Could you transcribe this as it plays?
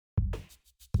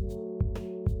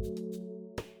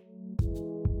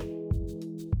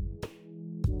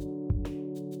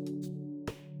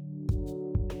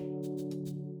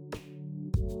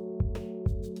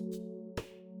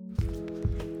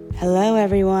Hello,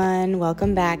 everyone.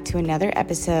 Welcome back to another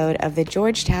episode of the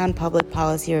Georgetown Public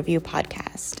Policy Review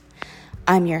podcast.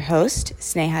 I'm your host,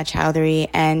 Sneha Choudhary,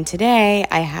 and today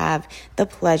I have the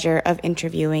pleasure of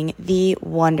interviewing the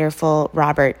wonderful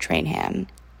Robert Traynham.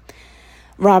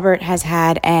 Robert has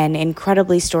had an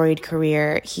incredibly storied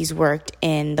career. He's worked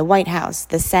in the White House,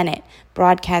 the Senate,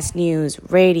 broadcast news,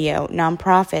 radio,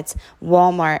 nonprofits,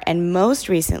 Walmart, and most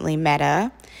recently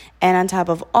Meta. And on top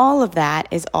of all of that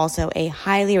is also a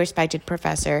highly respected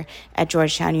professor at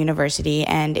Georgetown University,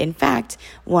 and in fact,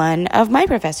 one of my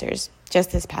professors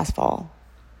just this past fall.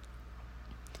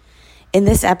 In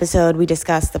this episode, we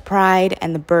discuss the pride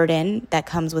and the burden that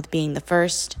comes with being the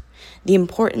first, the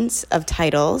importance of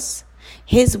titles,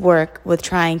 his work with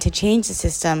trying to change the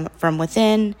system from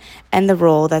within, and the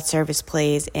role that service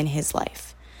plays in his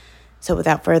life. So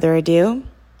without further ado,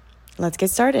 let's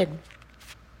get started.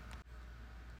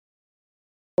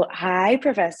 Well, hi,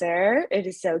 Professor. It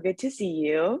is so good to see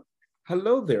you.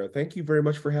 Hello there. Thank you very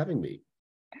much for having me.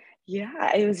 Yeah,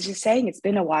 I was just saying it's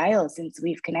been a while since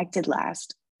we've connected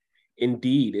last.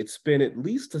 Indeed, it's been at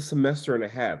least a semester and a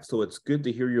half, so it's good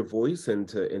to hear your voice and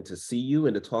to see you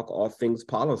and to talk all things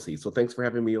policy. So thanks for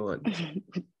having me on.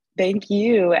 Thank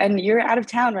you. And you're out of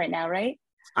town right now, right?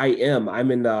 I am.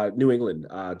 I'm in New England,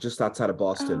 just outside of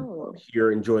Boston,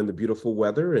 here enjoying the beautiful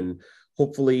weather, and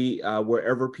hopefully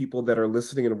wherever people that are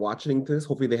listening and watching this,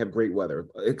 hopefully they have great weather,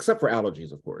 except for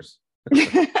allergies, of course. Yeah,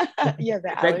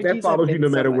 the allergies that follows you no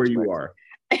matter where you are.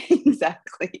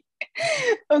 Exactly.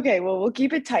 Okay, well, we'll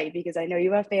keep it tight because I know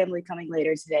you have family coming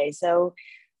later today. So,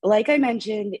 like I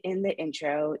mentioned in the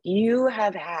intro, you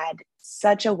have had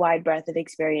such a wide breadth of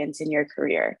experience in your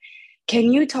career.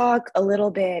 Can you talk a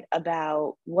little bit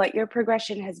about what your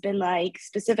progression has been like?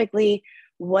 Specifically,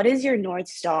 what is your North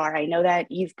Star? I know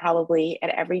that you've probably at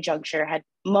every juncture had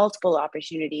multiple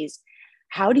opportunities.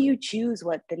 How do you choose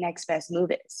what the next best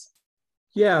move is?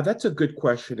 Yeah, that's a good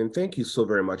question. And thank you so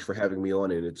very much for having me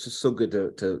on. And it's just so good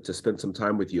to spend some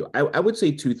time with you. I would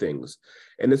say two things,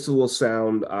 and this will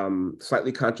sound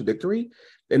slightly contradictory.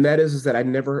 And that is that I've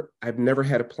never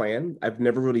had a plan. I've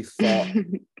never really thought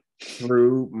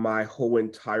through my whole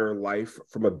entire life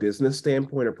from a business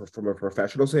standpoint or from a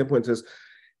professional standpoint. It says,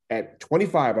 at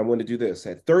 25, I want to do this.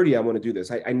 At 30, I want to do this.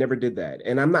 I never did that.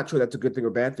 And I'm not sure that's a good thing or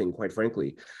bad thing, quite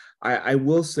frankly. I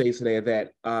will say, Sneha,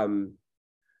 that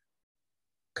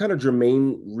kind of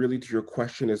germane really to your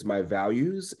question is my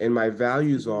values. And my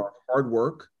values are hard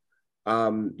work.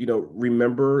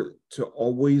 Remember to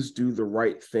always do the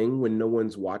right thing when no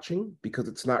one's watching, because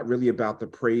it's not really about the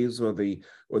praise or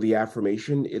the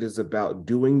affirmation. It is about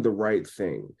doing the right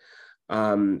thing,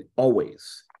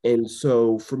 always. And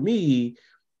so for me,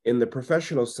 in the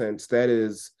professional sense, that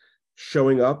is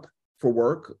showing up for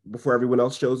work before everyone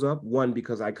else shows up. One,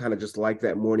 because I kind of just like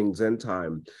that morning Zen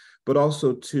time. But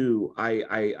also, two,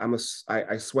 I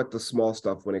sweat the small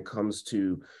stuff when it comes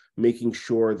to making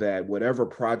sure that whatever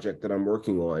project that I'm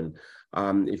working on,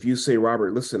 if you say,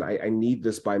 Robert, listen, I need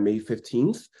this by May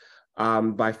 15th,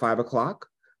 by 5 o'clock,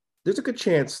 there's a good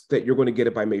chance that you're going to get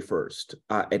it by May 1st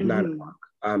at 9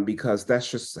 o'clock, because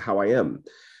that's just how I am.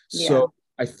 Yeah. So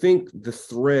I think the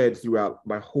thread throughout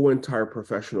my whole entire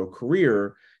professional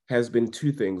career has been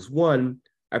two things. One,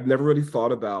 I've never really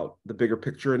thought about the bigger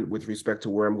picture with respect to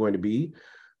where I'm going to be,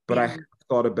 but I have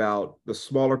thought about the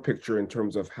smaller picture in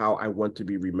terms of how I want to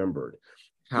be remembered,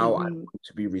 how I want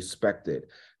to be respected,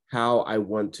 how I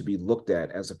want to be looked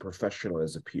at as a professional,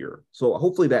 as a peer. So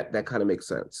hopefully that kind of makes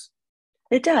sense.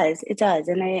 It does.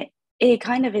 And it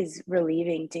kind of is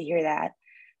relieving to hear that,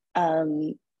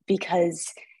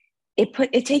 because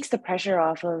it takes the pressure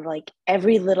off of like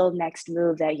every little next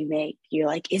move that you make. You're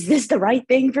like, is this the right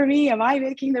thing for me? Am I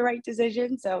making the right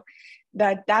decision? So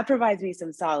that provides me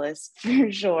some solace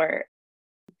for sure.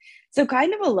 So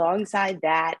kind of alongside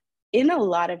that, in a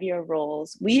lot of your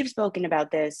roles, we've spoken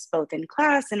about this both in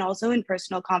class and also in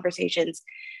personal conversations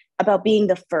about being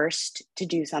the first to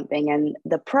do something and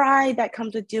the pride that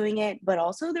comes with doing it, but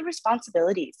also the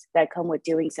responsibilities that come with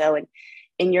doing so. And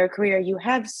in your career, you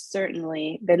have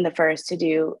certainly been the first to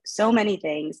do so many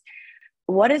things.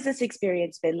 What has this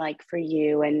experience been like for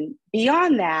you? And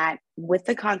beyond that, with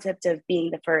the concept of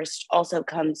being the first also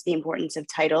comes the importance of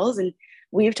titles. And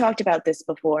we've talked about this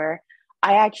before.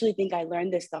 I actually think I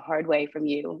learned this the hard way from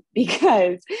you,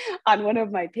 because on one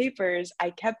of my papers,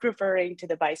 I kept referring to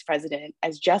the vice president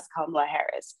as just Kamala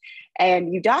Harris.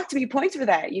 And you docked me points for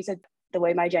that. You said, the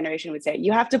way my generation would say,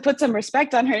 you have to put some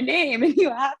respect on her name and you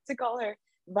have to call her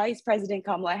Vice President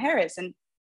Kamala Harris. And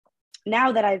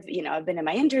now that I've been in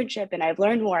my internship and I've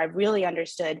learned more, I've really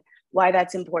understood why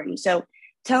that's important. So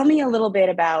tell me a little bit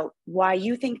about why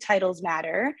you think titles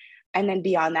matter, And then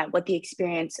beyond that, what the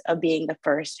experience of being the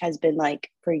first has been like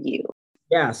for you.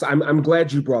 Yes, I'm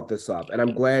glad you brought this up, and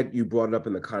I'm glad you brought it up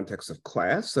in the context of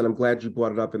class, and I'm glad you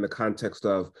brought it up in the context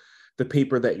of the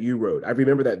paper that you wrote. I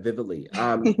remember that vividly,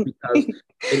 because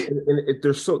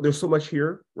there's so much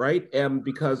here, right?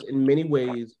 Because in many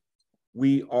ways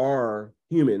we are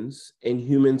humans, and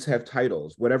humans have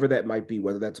titles, whatever that might be,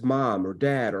 whether that's mom or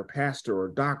dad or pastor or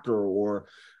doctor or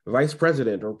vice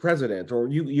president or president, or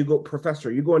you go professor,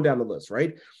 you're going down the list,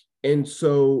 right? And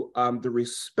so the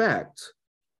respect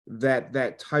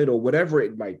that title, whatever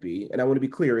it might be, and I want to be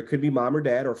clear, it could be mom or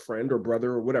dad or friend or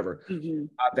brother or whatever,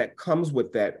 that comes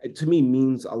with that, to me,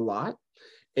 means a lot.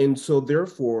 And so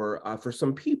therefore, for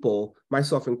some people,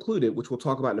 myself included, which we'll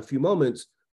talk about in a few moments,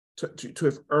 to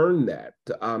have earned that,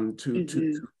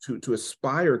 to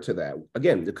aspire to that,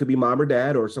 again, it could be mom or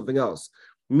dad or something else,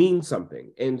 means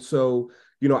something. And so,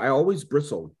 I always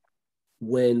bristle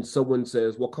when someone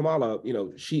says, well, Kamala,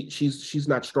 she's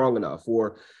not strong enough,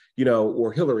 or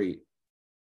Hillary.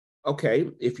 Okay,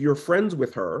 if you're friends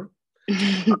with her,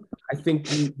 I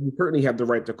think you certainly have the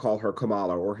right to call her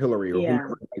Kamala or Hillary or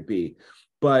whoever it might be.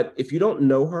 But if you don't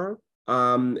know her,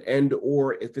 and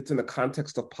or if it's in the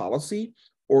context of policy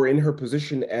or in her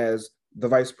position as the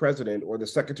vice president or the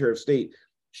secretary of state,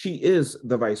 she is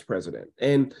the vice president.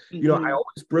 And, I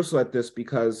always bristle at this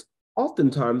because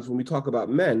oftentimes when we talk about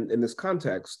men in this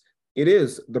context, it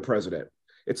is the president.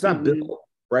 It's not Bill,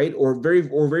 right? Or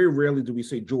very rarely do we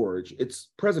say George. It's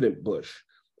President Bush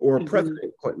or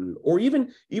President Clinton, or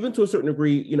even to a certain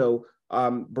degree,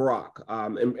 Barack,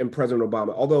 and President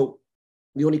Obama. Although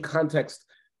the only context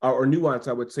or nuance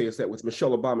I would say is that with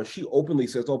Michelle Obama, she openly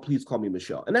says, "Oh, please call me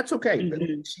Michelle," and that's okay.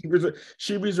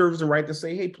 She reserves the right to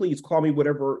say, "Hey, please call me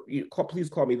whatever. Please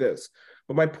call me this."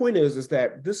 But my point is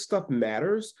that this stuff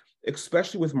matters,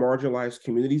 especially with marginalized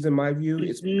communities. In my view,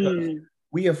 it's because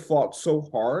we have fought so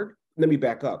hard. Let me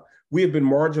back up. We have been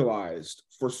marginalized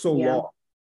for so long,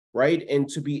 right? And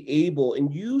to be able,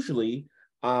 and usually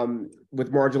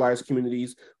with marginalized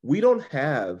communities, we don't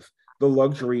have the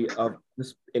luxury of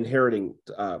this inheriting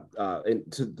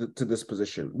to this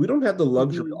position. We don't have the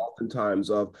luxury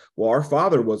oftentimes of, well, our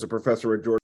father was a professor at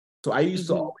Georgia. So I used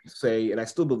to always say, and I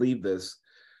still believe this,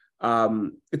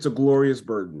 it's a glorious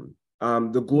burden.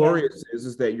 The glorious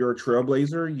is that you're a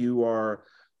trailblazer. You are,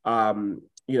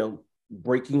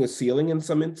 breaking a ceiling in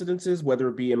some instances, whether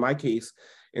it be, in my case,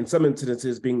 in some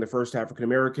instances being the first African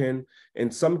American, in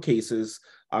some cases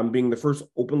being the first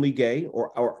openly gay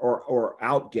or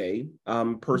out gay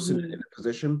person in a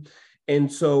position.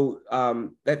 And so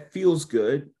that feels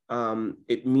good.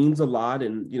 It means a lot,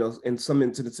 and in some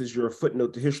instances you're a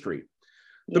footnote to history.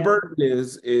 The burden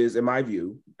is in my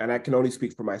view, and I can only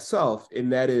speak for myself,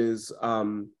 and that is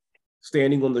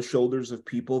standing on the shoulders of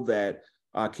people that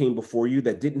came before you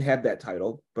that didn't have that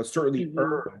title, but certainly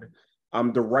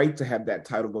earned the right to have that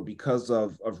title, but because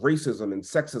of racism and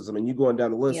sexism, and you going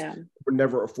down the list, were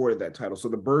never afforded that title. So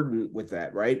the burden with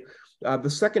that, right? The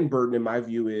second burden, in my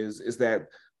view, is that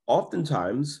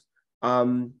oftentimes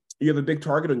you have a big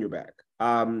target on your back,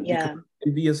 because of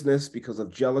enviousness, because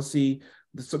of jealousy.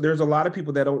 So there's a lot of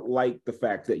people that don't like the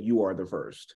fact that you are the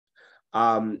first.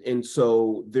 And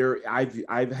so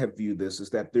I have viewed this as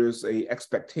that there's a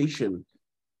expectation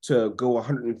to go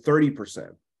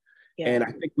 130%. And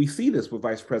I think we see this with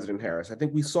Vice President Harris. I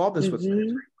think we saw this with Secretary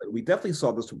Clinton. We definitely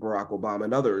saw this with Barack Obama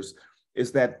and others,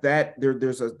 is that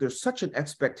there's such an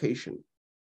expectation.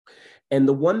 And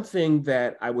the one thing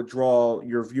that I would draw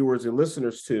your viewers and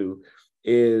listeners to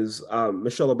is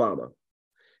Michelle Obama.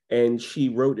 And she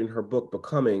wrote in her book,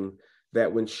 Becoming,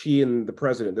 that when she and the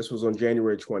president, this was on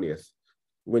January 20th,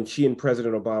 when she and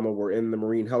President Obama were in the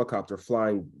Marine helicopter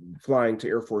flying to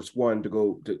Air Force One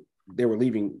they were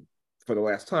leaving for the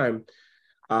last time.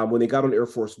 When they got on Air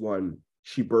Force One,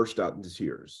 she burst out into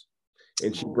tears.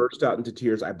 And she burst out into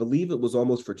tears, I believe it was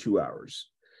almost for 2 hours.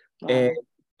 Wow.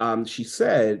 And she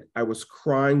said, I was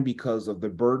crying because of the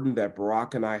burden that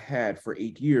Barack and I had for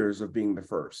 8 years of being the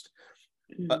first.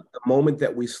 The moment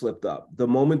that we slipped up, the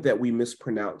moment that we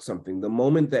mispronounced something, the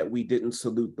moment that we didn't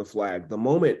salute the flag, the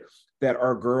moment that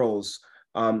our girls,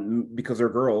 because they're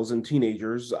girls and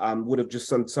teenagers, would have just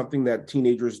done something that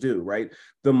teenagers do, right?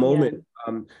 The moment,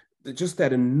 just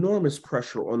that enormous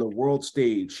pressure on the world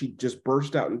stage, she just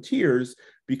burst out in tears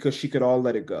because she could all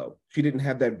let it go. She didn't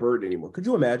have that burden anymore. Could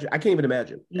you imagine? I can't even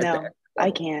imagine. No,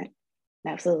 I can't.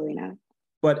 Absolutely not.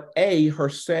 But A, her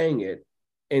saying it,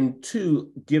 and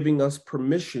two, giving us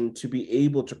permission to be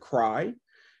able to cry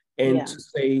and to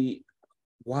say,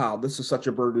 wow, this is such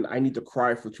a burden. I need to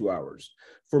cry for 2 hours.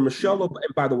 For Michelle,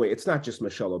 and by the way, it's not just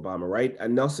Michelle Obama, right?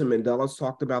 And Nelson Mandela's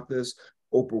talked about this.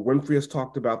 Oprah Winfrey has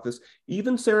talked about this.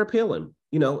 Even Sarah Palin,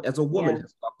 as a woman, Yeah.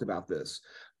 has talked about this.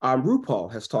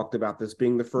 RuPaul has talked about this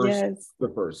being Yes. the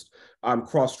first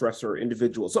cross-dresser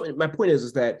individual. So my point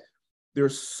is that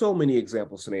there's so many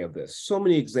examples today of this, so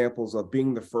many examples of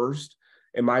being the first.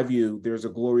 In my view, there's a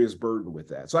glorious burden with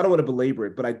that. So I don't want to belabor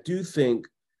it, but I do think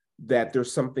that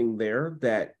there's something there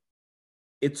that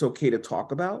it's okay to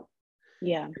talk about.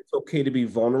 Yeah. It's okay to be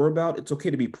vulnerable about. It's okay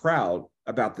to be proud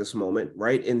about this moment,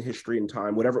 right? In history and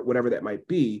time, whatever that might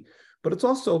be. But it's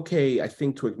also okay, I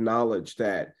think, to acknowledge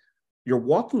that you're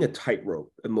walking a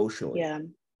tightrope emotionally Yeah.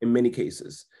 in many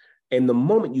cases. And the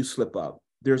moment you slip up,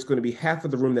 there's going to be half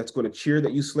of the room that's going to cheer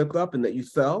that you slipped up and that you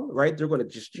fell, right? They're going to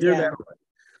just cheer that Yeah. on.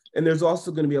 And there's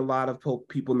also going to be a lot of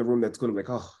people in the room that's going to be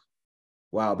like, oh,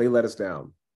 wow, they let us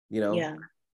down, you know? Yeah.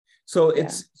 So Yeah.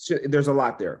 there's a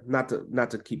lot there, not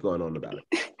to keep going on about it.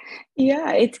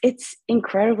 Yeah, it's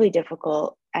incredibly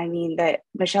difficult. I mean, that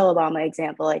Michelle Obama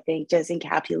example, I think, just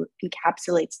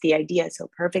encapsulates the idea so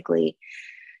perfectly.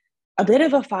 A bit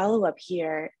of a follow-up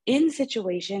here, in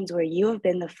situations where you have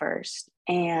been the first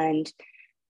and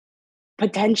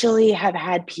potentially have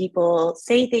had people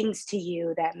say things to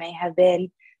you that may have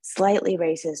been slightly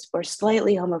racist or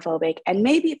slightly homophobic, and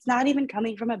maybe it's not even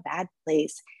coming from a bad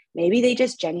place. Maybe they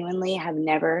just genuinely have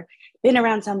never been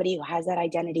around somebody who has that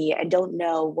identity and don't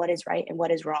know what is right and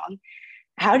what is wrong.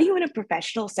 How do you, in a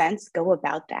professional sense, go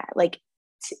about that? Like,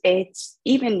 it's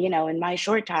even, in my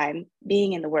short time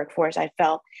being in the workforce, I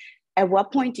felt, at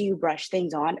what point do you brush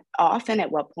things on off, and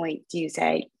at what point do you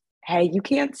say, hey, you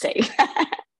can't say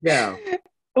that? Yeah,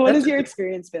 What that's has a your good,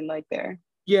 experience been like there?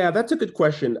 yeah, that's a good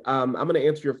question. I'm going to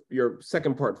answer your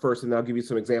second part first, and then I'll give you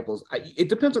some examples. It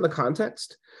depends on the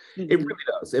context. It Hmm. really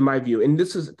does, in my view. And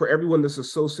this is for everyone. This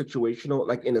is so situational.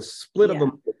 Like in a split of Yeah.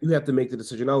 them, you have to make the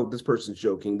decision. Oh, this person's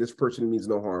joking. This person means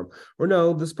no harm. Or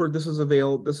no, this is a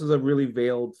veiled. This is a really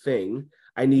veiled thing.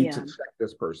 I need to Yeah. check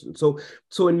this person. So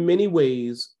in many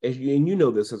ways, and you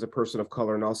know this as a person of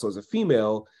color and also as a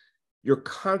female, you're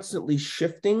constantly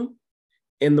shifting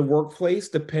in the workplace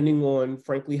depending on,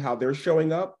 frankly, how they're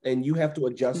showing up, and you have to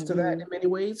adjust to that Hmm. in many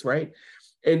ways, right?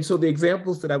 And so the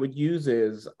examples that I would use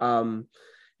is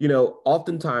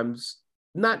oftentimes,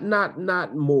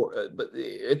 not more, but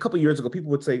a couple of years ago,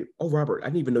 people would say, oh, Robert, I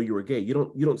didn't even know you were gay.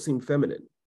 You don't seem feminine.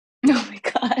 Oh my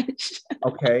gosh.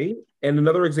 Okay. And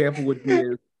another example would be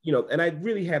is, and I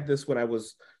really had this when I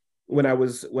was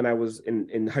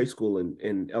in high school and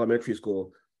in elementary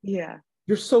school. Yeah.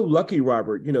 You're so lucky,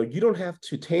 Robert. You don't have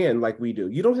to tan like we do.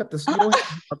 You don't have to go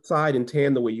outside and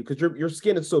tan the way because your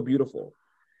skin is so beautiful.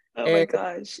 Oh my And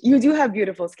gosh. You do have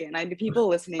beautiful skin. The people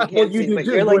listening well, can't you see, do but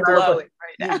too. you're You like and I are, glowing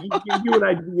right now. you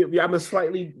and I, I'm a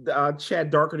slightly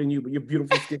Chad darker than you, but you're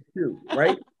beautiful skin too,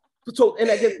 right? So, and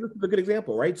I guess this is a good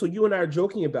example, right? So you and I are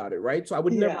joking about it, right? So I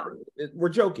would never, Yeah. we're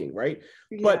joking, right?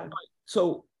 But Yeah.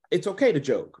 so it's okay to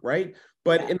joke, right?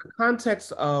 But Yeah. in the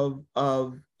context of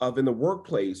in the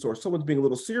workplace or someone's being a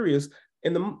little serious,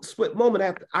 in the split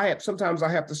moment, sometimes I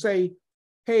have to say,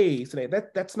 hey, Sneha,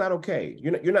 that's not okay.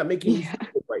 You're not making me Yeah. feel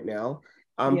good right now.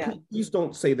 Yeah. Please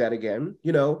don't say that again.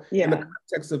 In the Yeah.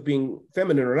 context of being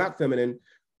feminine or not feminine,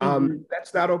 Hmm.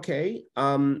 that's not okay.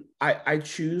 I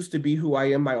choose to be who I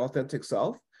am, my authentic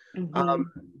self. Hmm.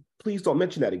 Um, please don't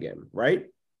mention that again, right?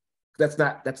 That's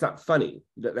not funny.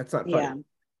 That's not funny. Yeah.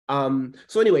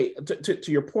 So anyway,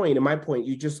 to your point and my point,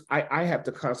 I have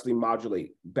to constantly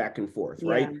modulate back and forth,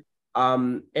 right?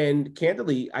 Yeah. And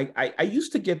candidly, I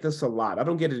used to get this a lot. I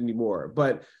don't get it anymore,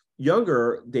 but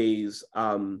younger days,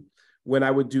 when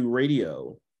I would do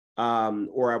radio,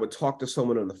 or I would talk to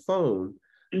someone on the phone,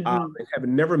 Hmm. and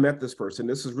having never met this person,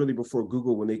 this is really before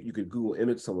Google, when you could Google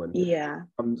image someone. Yeah.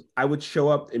 I would show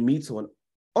up and meet someone.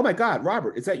 Oh my God,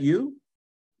 Robert, is that you?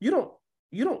 You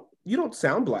don't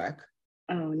sound black,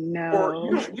 Oh or you no.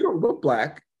 don't you don't look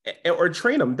black, or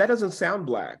Traynham, that doesn't sound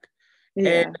black. And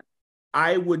Yeah.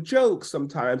 I would joke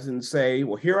sometimes and say,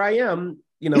 well, here I am,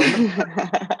 and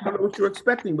I don't know what you're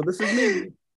expecting, but this is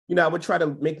me. I would try to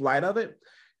make light of it.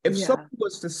 If someone Yeah.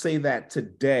 was to say that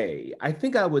today, I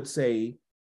think I would say,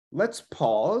 let's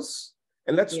pause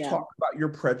and let's Yeah. talk about your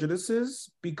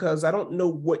prejudices, because I don't know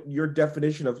what your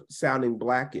definition of sounding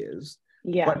black is,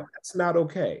 but Yeah. that's not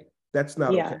okay. That's not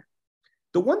okay. Yeah.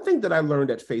 The one thing that I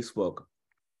learned at Facebook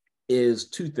is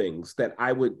two things that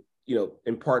I would,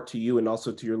 impart to you and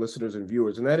also to your listeners and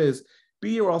viewers. And that is,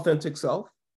 be your authentic self,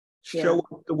 Yeah. show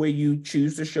up the way you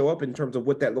choose to show up in terms of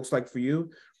what that looks like for you.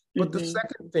 But the Hmm.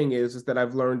 second thing is that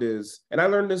I've learned is, and I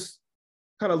learned this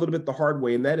kind of a little bit the hard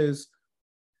way, and that is,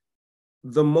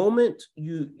 the moment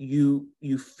you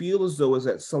feel as though as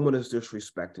that someone is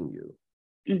disrespecting you,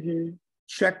 Hmm.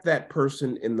 check that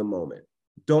person in the moment.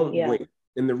 Don't Yeah. wait.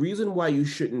 And the reason why you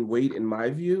shouldn't wait, in my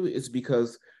view, is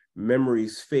because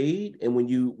memories fade. And when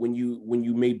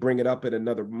you may bring it up at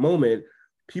another moment,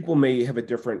 people may have a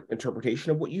different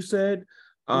interpretation of what you said.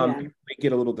 Yeah. People may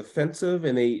get a little defensive,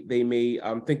 and they may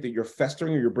think that you're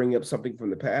festering or you're bringing up something from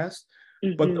the past.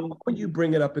 But the Hmm. moment you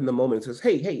bring it up in the moment and says,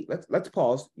 hey, let's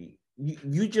pause.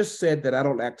 You just said that I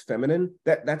don't act feminine.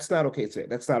 That's not okay.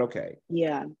 That's not okay.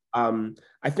 Yeah.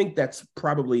 I think that's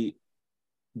probably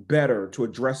better to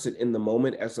address it in the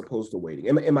moment as opposed to waiting,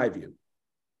 in my view.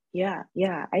 Yeah,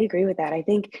 yeah, I agree with that. I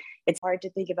think it's hard to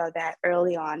think about that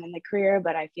early on in the career,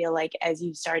 but I feel like as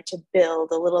you start to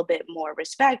build a little bit more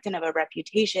respect and of a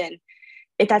reputation,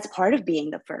 that's part of being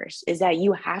the first, is that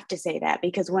you have to say that,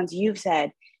 because once you've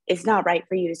said it's not right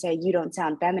for you to say you don't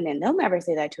sound feminine, they'll never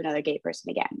say that to another gay person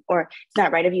again. Or it's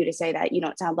not right of you to say that you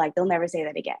don't sound black, they'll never say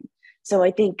that again. So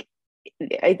I think,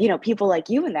 people like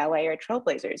you in that way are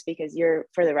trailblazers, because you're,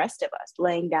 for the rest of us,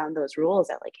 laying down those rules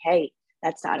that, like, hey,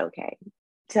 that's not okay.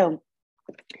 So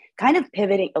kind of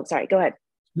pivoting. Oh, sorry, go ahead.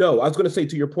 No, I was going to say,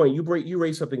 to your point, you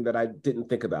raised something that I didn't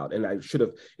think about, and I should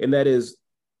have, and that is,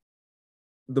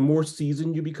 the more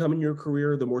seasoned you become in your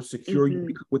career, the more secure you Mm-hmm.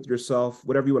 become with yourself,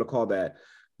 whatever you want to call that,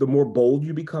 the more bold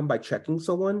you become by checking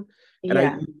someone. And I,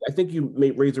 Yeah, I think you may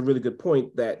raise a really good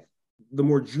point that the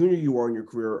more junior you are in your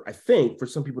career, I think for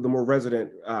some people, the more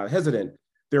hesitant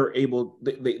they're able,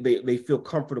 they feel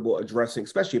comfortable addressing,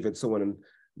 especially if it's someone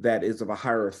that is of a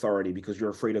higher authority, because you're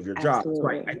afraid of your job. So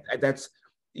absolutely. that's,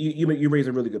 you raise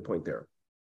a really good point there.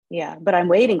 Yeah, but I'm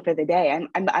waiting for the day.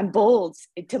 I'm bold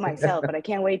to myself, but I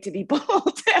can't wait to be bold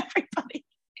to everybody.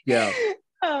 Yeah.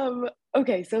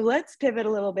 Okay, so let's pivot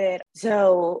a little bit.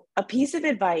 So, a piece of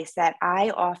advice that I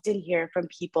often hear from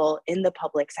people in the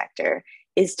public sector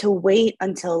is to wait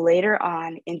until later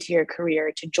on into your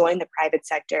career to join the private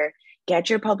sector, get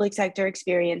your public sector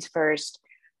experience first.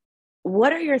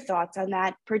 What are your thoughts on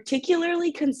that,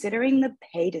 particularly considering the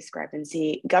pay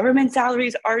discrepancy? Government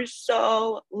salaries are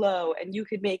so low, and you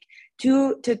could make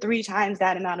 2 to 3 times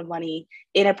that amount of money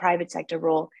in a private sector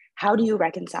role. How do you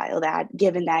reconcile that,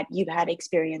 given that you've had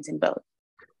experience in both?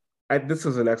 This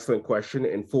is an excellent question.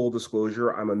 In full disclosure,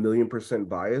 I'm 1,000,000%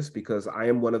 biased, because I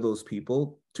am one of those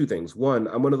people. Two things. One,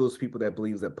 I'm one of those people that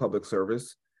believes that public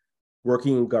service,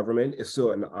 working in government, is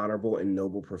still an honorable and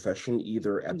noble profession,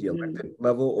 either at the Hmm. elected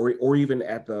level or even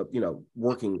at the,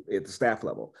 working at the staff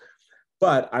level.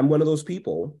 But I'm one of those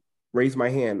people, raise my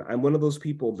hand, I'm one of those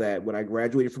people that when I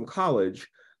graduated from college,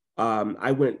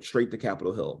 I went straight to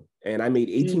Capitol Hill, and I made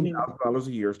Hmm. $18,000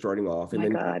 a year starting off, Oh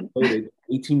and my then God. voted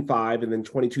 18.5 and then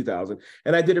 22,000.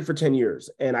 And I did it for 10 years.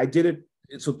 And I did it.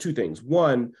 So two things.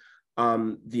 One,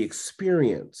 the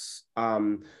experience,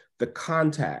 the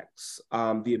contacts,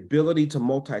 the ability to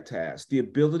multitask, the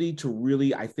ability to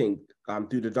really, I think,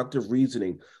 through deductive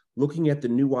reasoning, looking at the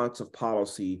nuance of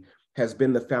policy, has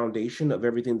been the foundation of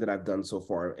everything that I've done so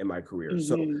far in my career.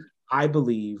 So Hmm. I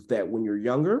believe that when you're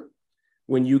younger,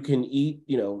 when you can eat,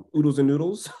 oodles and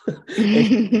noodles,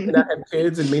 and may not have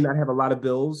kids and may not have a lot of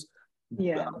bills,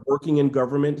 Yeah, working in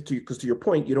government, because to your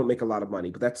point, you don't make a lot of money,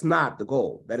 but that's not the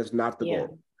goal. That is not the yeah,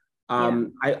 goal. yeah.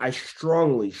 I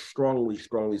strongly, strongly,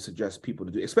 strongly suggest people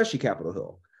to do, especially Capitol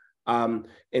Hill.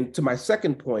 And to my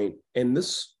second point, and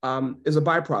this is a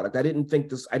byproduct. I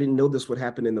didn't know this would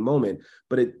happen in the moment,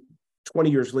 but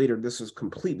 20 years later, this is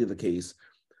completely the case.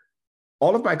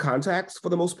 All of my contacts, for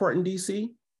the most part, in DC,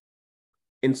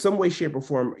 in some way, shape, or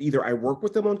form, either I work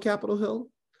with them on Capitol Hill,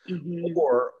 Hmm.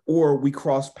 or we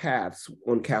cross paths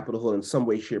on Capitol Hill in some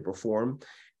way, shape, or form.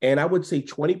 And I would say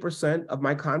 20% of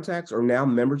my contacts are now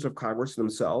members of Congress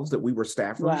themselves, that we were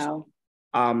staffers. Wow.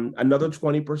 Another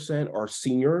 20% are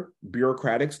senior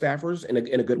bureaucratic staffers, in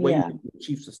a good way, Yeah.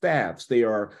 chiefs of staffs. They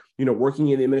are, working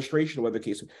in the administration, whatever the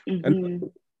case. And Hmm.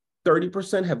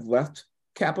 30% have left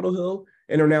Capitol Hill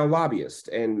and are now lobbyists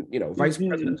and, vice Hmm.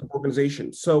 presidents of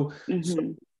organizations. So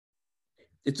Hmm.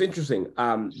 it's interesting,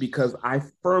 because I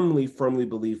firmly, firmly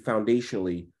believe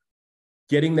foundationally,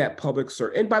 getting that public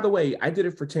service. And by the way, I did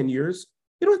it for 10 years.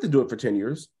 You don't have to do it for 10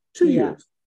 years, two Yeah. years,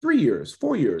 3 years,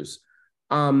 4 years.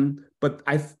 But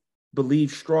I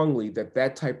believe strongly that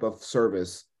that type of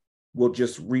service will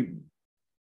just reap,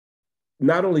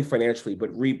 not only financially,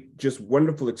 but reap just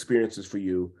wonderful experiences for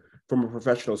you from a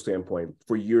professional standpoint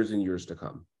for years and years to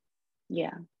come.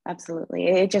 Yeah, absolutely.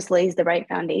 It just lays the right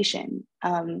foundation.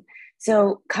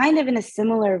 So, kind of in a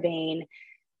similar vein,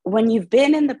 when you've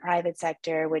been in the private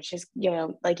sector, which is,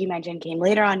 like you mentioned, came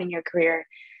later on in your career,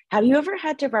 have you ever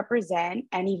had to represent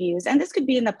any views, and this could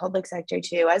be in the public sector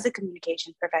too, as a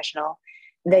communications professional,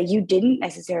 that you didn't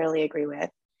necessarily agree with?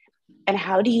 And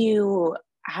how do you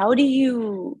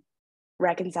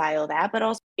reconcile that, but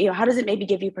also how does it maybe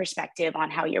give you perspective on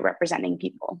how you're representing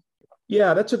people?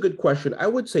 Yeah, that's a good question. I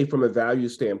would say from a value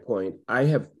standpoint, I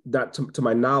have not, to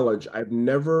my knowledge, I've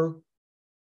never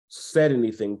said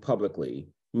anything publicly,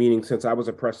 meaning since I was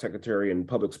a press secretary and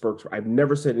public spokesperson, I've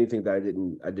never said anything that I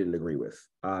didn't agree with.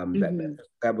 Mm-hmm.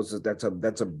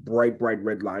 That's a bright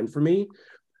red line for me.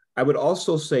 I would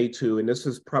also say too, and this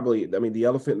is probably, I mean, the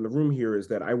elephant in the room here is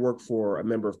that I worked for a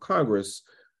member of Congress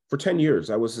for 10 years.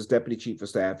 I was his deputy chief of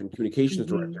staff and communications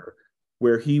Mm-hmm. director,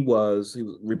 where he was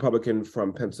Republican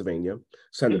from Pennsylvania,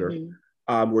 senator,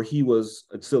 where he was,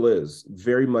 it still is,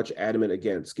 very much adamant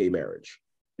against gay marriage.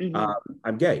 Mm-hmm.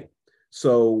 I'm gay.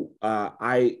 So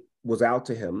I was out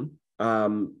to him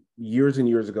years and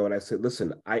years ago, and I said,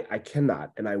 listen, I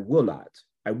cannot and I will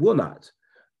not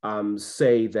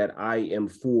say that I am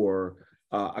for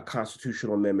a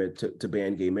constitutional amendment to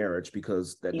ban gay marriage,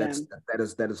 because that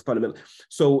is fundamental.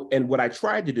 So, and what I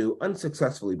tried to do,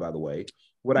 unsuccessfully, by the way,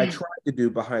 what I tried to do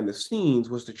behind the scenes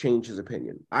was to change his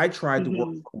opinion. I tried to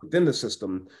work within the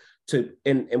system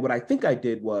and what I think I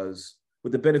did was,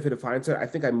 with the benefit of hindsight, I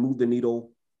think I moved the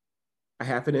needle a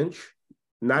half an inch,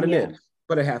 not an inch,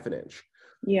 but a half an inch.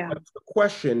 Yeah. But the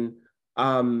question,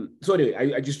 so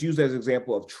anyway, I just use that as an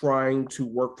example of trying to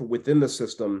work from within the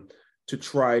system to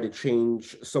try to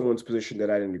change someone's position that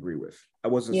I didn't agree with. I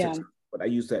wasn't successful, but I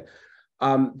used that.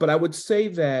 But I would say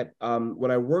that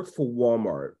when I worked for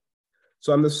Walmart,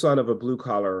 so I'm the son of a blue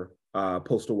collar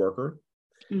postal worker.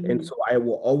 And so I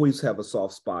will always have a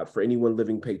soft spot for anyone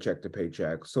living paycheck to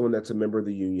paycheck, someone that's a member of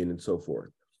the union and so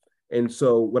forth. And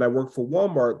so when I worked for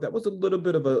Walmart, that was a little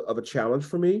bit of a challenge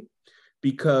for me,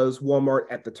 because Walmart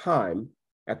at the time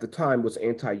was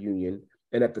anti-union,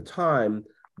 and at the time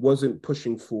wasn't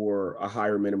pushing for a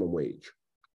higher minimum wage.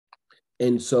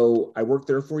 And so I worked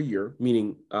there for a year,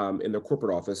 meaning in their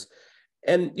corporate office.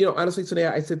 And, honestly, today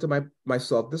I said to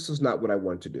myself, this is not what I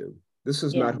want to do. This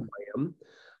is not who I am.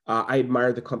 I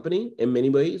admire the company in many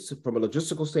ways from a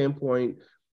logistical standpoint,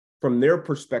 from their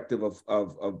perspective of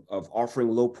offering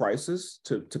low prices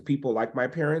to people like my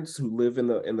parents who live in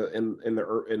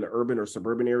the urban or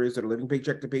suburban areas that are living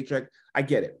paycheck to paycheck. I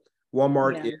get it.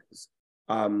 Walmart is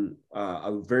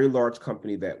a very large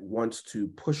company that wants to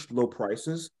push low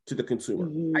prices to the consumer.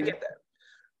 I get that.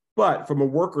 But from a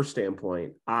worker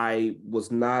standpoint, I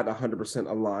was not 100%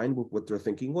 aligned with what their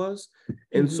thinking was.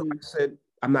 And so I said,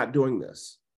 I'm not doing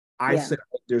this. I said,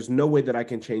 there's no way that I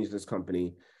can change this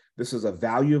company. This is a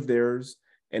value of theirs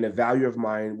and a value of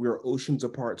mine. We are oceans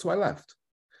apart. So I left.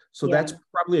 So that's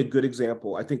probably a good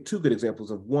example. I think two good examples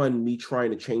of, one, me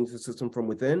trying to change the system from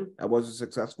within. I wasn't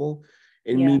successful.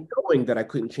 And me knowing that I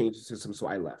couldn't change the system. So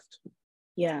I left.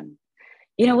 Yeah.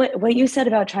 What you said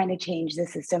about trying to change the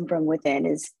system from within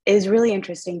is really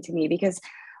interesting to me, because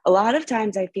a lot of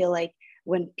times I feel like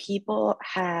when people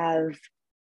have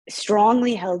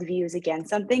strongly held views against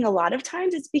something, a lot of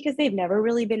times it's because they've never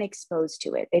really been exposed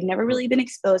to it. They've never really been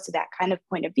exposed to that kind of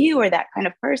point of view or that kind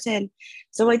of person.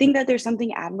 So I think that there's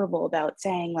something admirable about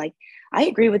saying, like, I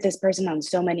agree with this person on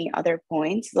so many other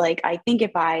points. Like, I think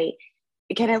if I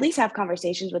can at least have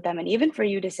conversations with them, and even for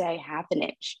you to say half an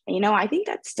inch, I think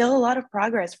that's still a lot of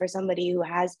progress for somebody who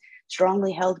has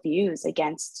strongly held views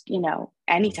against,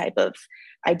 any type of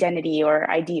identity or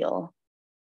ideal.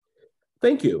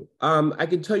 Thank you. I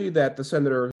can tell you that the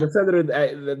senator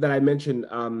that I mentioned,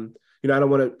 I don't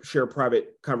want to share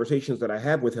private conversations that I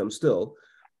have with him still,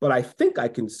 but I think I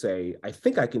can say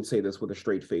this with a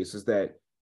straight face, is that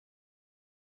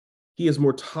he is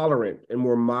more tolerant and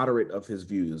more moderate of his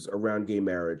views around gay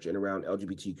marriage and around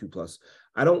LGBTQ+.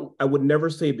 I would never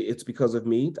say it's because of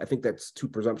me. I think that's too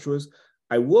presumptuous.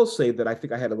 I will say that I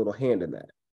think I had a little hand in that.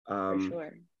 For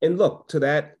sure. And look,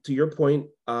 to your point,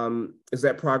 is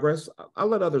that progress? I'll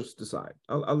let others decide.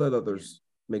 I'll let others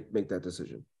make that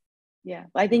decision. Yeah,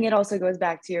 I think it also goes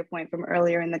back to your point from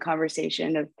earlier in the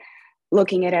conversation of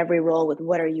looking at every role with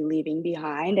what are you leaving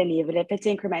behind, and even if it's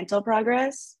incremental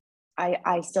progress,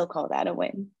 I still call that a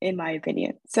win, in my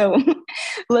opinion. So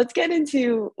let's get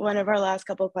into one of our last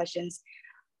couple of questions.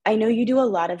 I know you do a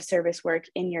lot of service work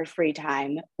in your free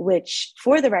time, which,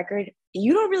 for the record,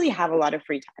 you don't really have a lot of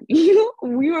free time. You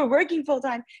are working full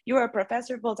time. You are a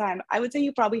professor full time. I would say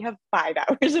you probably have 5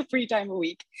 hours of free time a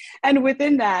week. And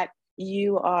within that,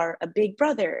 you are a big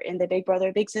brother in the Big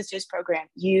Brother Big Sisters program.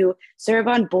 You serve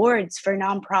on boards for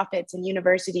nonprofits and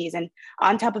universities. And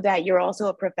on top of that, you're also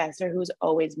a professor who's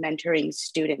always mentoring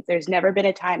students. There's never been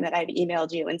a time that I've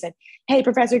emailed you and said, hey,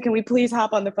 professor, can we please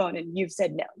hop on the phone? And you've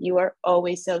said no. You are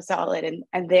always so solid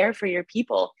and there for your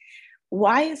people.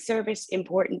 Why is service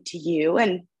important to you?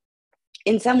 And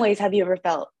in some ways, have you ever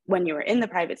felt when you were in the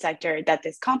private sector, that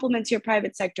this complements your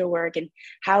private sector work, and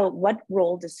what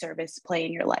role does service play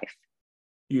in your life?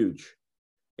 Huge.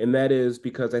 And that is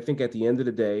because I think at the end of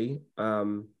the day,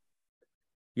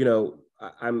 you know,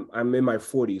 I'm in my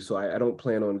 40s, so I don't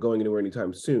plan on going anywhere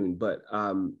anytime soon. But,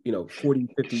 you know, 40,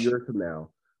 50 years from now,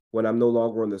 when I'm no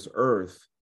longer on this earth,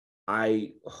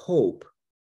 I hope,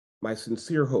 my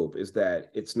sincere hope is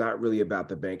that it's not really about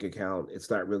the bank account.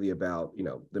 It's not really about, you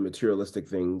know, the materialistic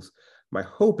things. My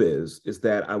hope is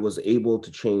that I was able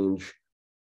to change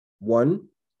one,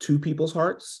 two people's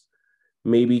hearts,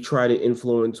 maybe try to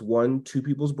influence one, two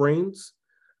people's brains,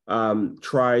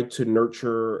 try to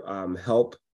nurture,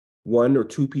 help one or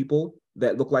two people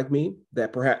that look like me,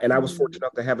 that perhaps, and I was fortunate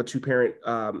enough to have a two-parent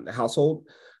household,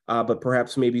 but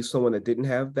perhaps maybe someone that didn't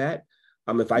have that.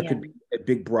 If I could be a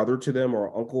big brother to them,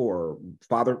 or uncle or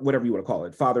father, whatever you want to call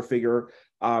it, father figure,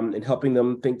 and helping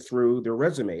them think through their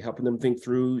resume, helping them think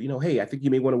through, you know, hey, I think you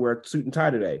may want to wear a suit and tie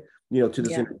today, you know, to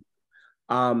this interview.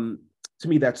 To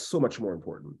me, that's so much more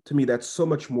important. To me, that's so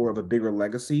much more of a bigger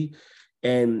legacy.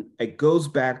 And it goes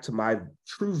back to my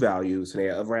true values,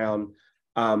 Sneha, around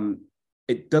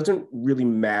it doesn't really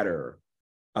matter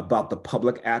about the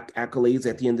public accolades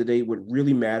at the end of the day. What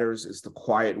really matters is the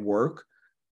quiet work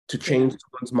to change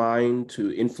someone's mind,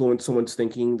 to influence someone's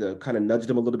thinking, to kind of nudge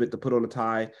them a little bit, to put on a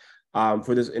tie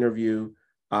for this interview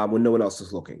when no one else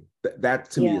is looking.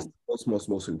 That to me is the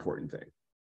most important thing.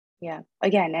 Yeah.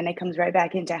 Again, and it comes right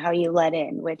back into how you let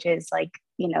in, which is like,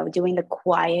 you know, doing the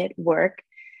quiet work.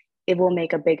 It will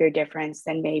make a bigger difference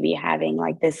than maybe having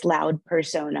like this loud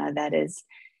persona that is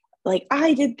like,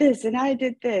 I did this and I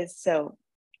did this. So,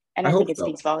 and I think it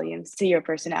speaks volumes to your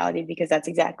personality, because that's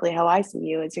exactly how I see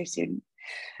you as your student.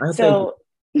 So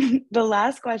the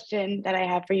last question that I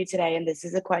have for you today, and this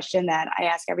is a question that I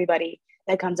ask everybody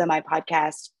that comes on my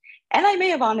podcast, and I may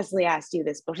have honestly asked you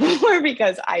this before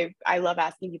because I love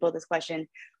asking people this question.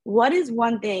 What is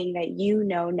one thing that you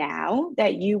know now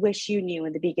that you wish you knew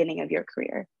in the beginning of your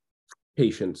career?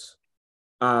 Patience.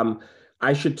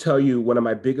 I should tell you one of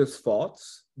my biggest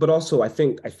faults, but also I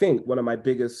think one of my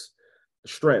biggest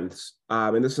strengths,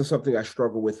 and this is something I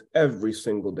struggle with every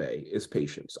single day, is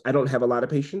patience. I don't have a lot of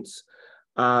patience.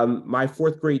 My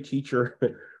fourth grade teacher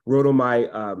wrote on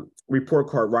my report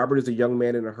card, "Robert is a young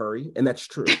man in a hurry," and that's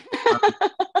true.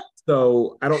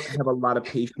 So I don't have a lot of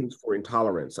patience for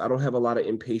intolerance. I don't have a lot of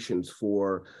impatience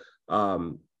for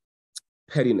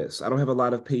pettiness. I don't have a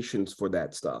lot of patience for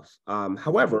that stuff.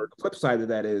 However, the flip side of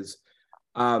that is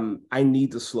I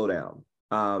need to slow down.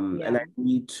 And I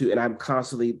need to, and I'm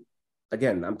constantly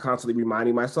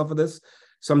reminding myself of this.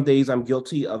 Some days I'm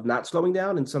guilty of not slowing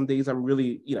down, and some days I'm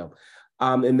really, you know,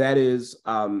 and that is,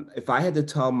 if I had to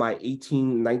tell my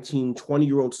 18, 19,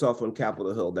 20-year-old self on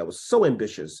Capitol Hill that was so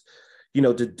ambitious, you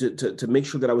know, to make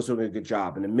sure that I was doing a good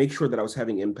job and to make sure that I was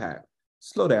having impact,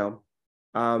 slow down.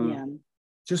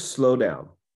 Just slow down.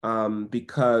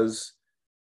 Because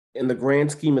in the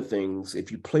grand scheme of things,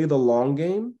 if you play the long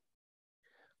game,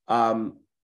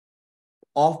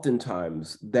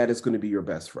 oftentimes that is going to be your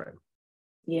best friend.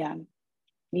 Yeah.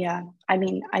 I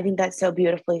mean, I think that's so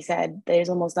beautifully said. There's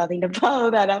almost nothing to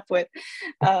follow that up with.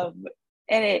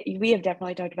 We have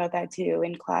definitely talked about that too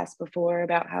in class before,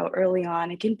 about how early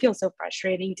on it can feel so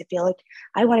frustrating to feel like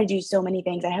I want to do so many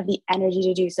things. I have the energy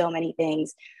to do so many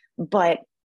things, but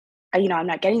you know, I'm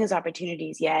not getting those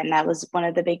opportunities yet. And that was one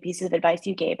of the big pieces of advice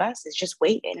you gave us, is just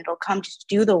wait and it'll come, just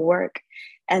do the work.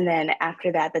 And then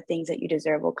after that, the things that you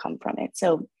deserve will come from it.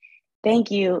 So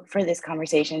thank you for this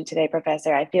conversation today,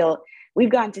 Professor. I feel we've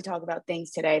gotten to talk about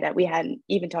things today that we hadn't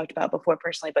even talked about before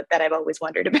personally, but that I've always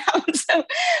wondered about. So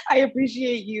I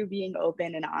appreciate you being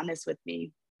open and honest with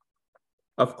me.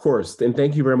 Of course. And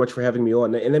thank you very much for having me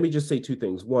on. And let me just say two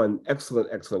things. One,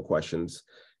 excellent questions.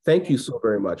 Thank you so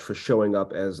very much for showing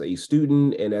up as a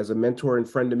student and as a mentor and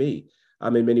friend to me.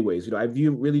 In many ways, you know, I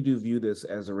really do view this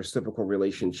as a reciprocal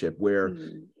relationship where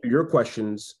your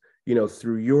questions, you know,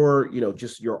 through your, you know,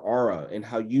 just your aura and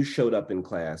how you showed up in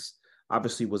class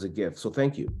obviously was a gift. So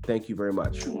thank you. Thank you very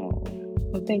much.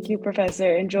 Well, thank you,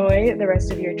 Professor. Enjoy the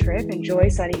rest of your trip. Enjoy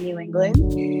sunny New England.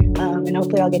 And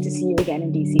hopefully I'll get to see you again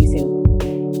in DC soon.